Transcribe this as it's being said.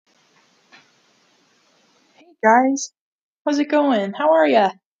guys. How's it going? How are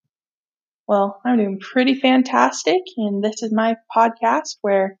ya? Well, I'm doing pretty fantastic, and this is my podcast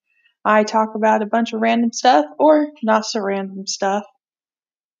where I talk about a bunch of random stuff or not so random stuff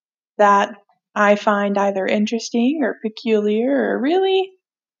that I find either interesting or peculiar or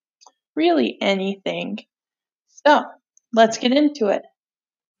really anything. So, let's get into it.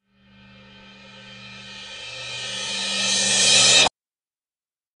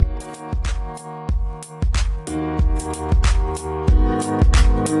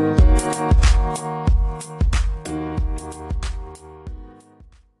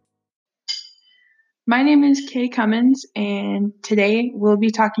 My name is Kay Cummins, and today we'll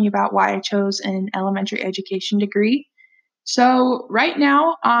be talking about why I chose an elementary education degree. So, right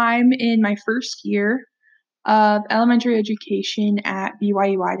now I'm in my first year of elementary education at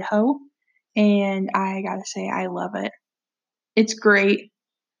BYU Idaho, and I gotta say, I love it. It's great.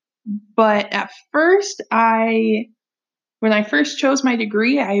 But at first, when I first chose my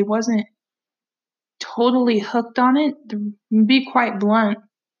degree, I wasn't totally hooked on it. To be quite blunt,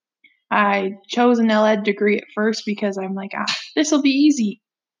 I chose an LEd degree at first because I'm like, this will be easy.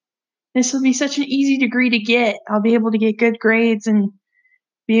 This will be such an easy degree to get. I'll be able to get good grades and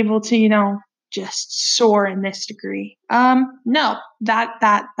be able to, just soar in this degree. No,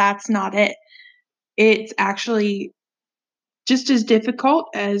 that's not it. It's actually just as difficult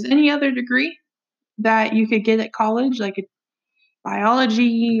as any other degree that you could get at college, like a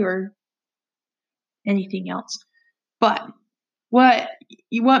biology or anything else. But what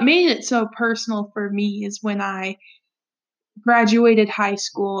what made it so personal for me is when I graduated high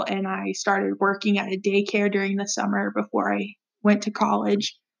school and I started working at a daycare during the summer before I went to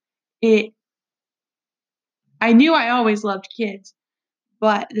college. It I knew I always loved kids,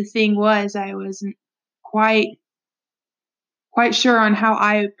 but the thing was I wasn't quite quite sure on how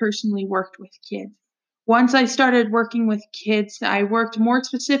I personally worked with kids. Once I started working with kids, I worked more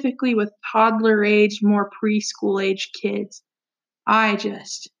specifically with toddler age, more preschool age kids.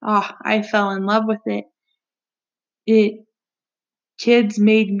 I fell in love with it. It Kids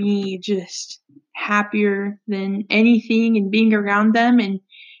made me just happier than anything, and being around them and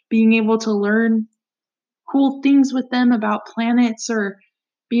being able to learn cool things with them about planets or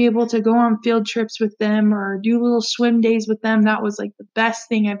be able to go on field trips with them or do little swim days with them. That was like the best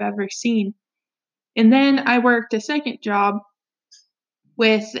thing I've ever seen. And then I worked a second job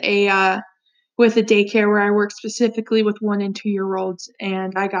with a daycare where I worked specifically with 1 and 2 year olds,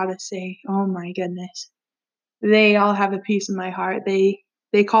 and I gotta say, oh my goodness, they all have a piece of my heart.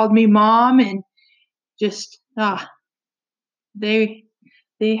 They called me mom, and just they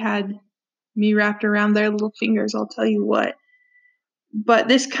they had me wrapped around their little fingers, I'll tell you what. But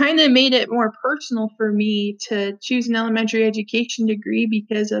this kind of made it more personal for me to choose an elementary education degree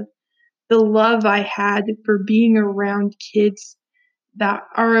because of the love I had for being around kids that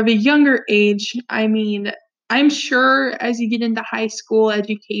are of a younger age. I mean, I'm sure as you get into high school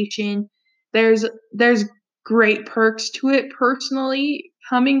education, there's great perks to it. Personally,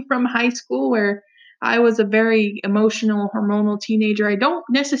 coming from high school where I was a very emotional, hormonal teenager, I don't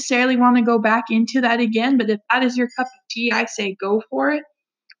necessarily want to go back into that again, but if that is your cup of tea, I say go for it.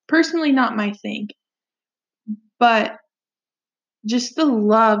 Personally, not my thing, but just the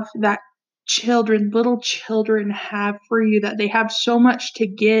love that little children have for you, that they have so much to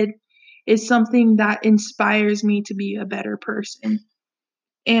give, is something that inspires me to be a better person.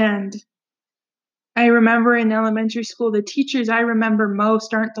 And I remember in elementary school, the teachers I remember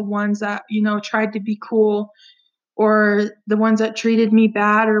most aren't the ones that, tried to be cool or the ones that treated me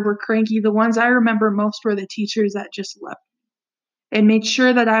bad or were cranky. The ones I remember most were the teachers that just loved me and made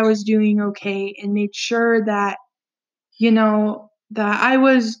sure that I was doing okay and made sure that that I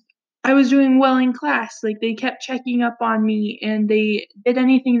was doing well in class. Like, they kept checking up on me and they did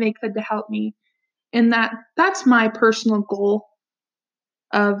anything they could to help me. And that's my personal goal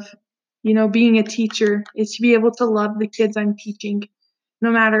of, being a teacher, is to be able to love the kids I'm teaching, no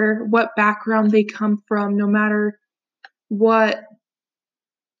matter what background they come from, no matter what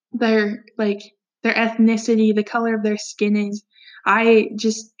their like their ethnicity, the color of their skin is. I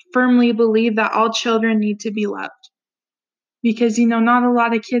just firmly believe that all children need to be loved because not a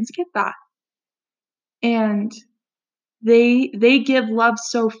lot of kids get that. And they give love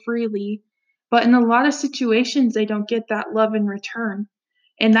so freely, but in a lot of situations they don't get that love in return.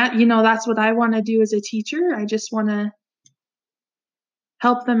 And that's what I want to do as a teacher. I just want to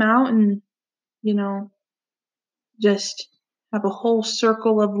help them out and you know just have a whole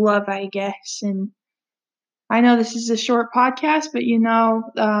circle of love, I guess. And I know this is a short podcast, but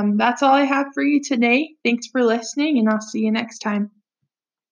that's all I have for you today. Thanks for listening, and I'll see you next time.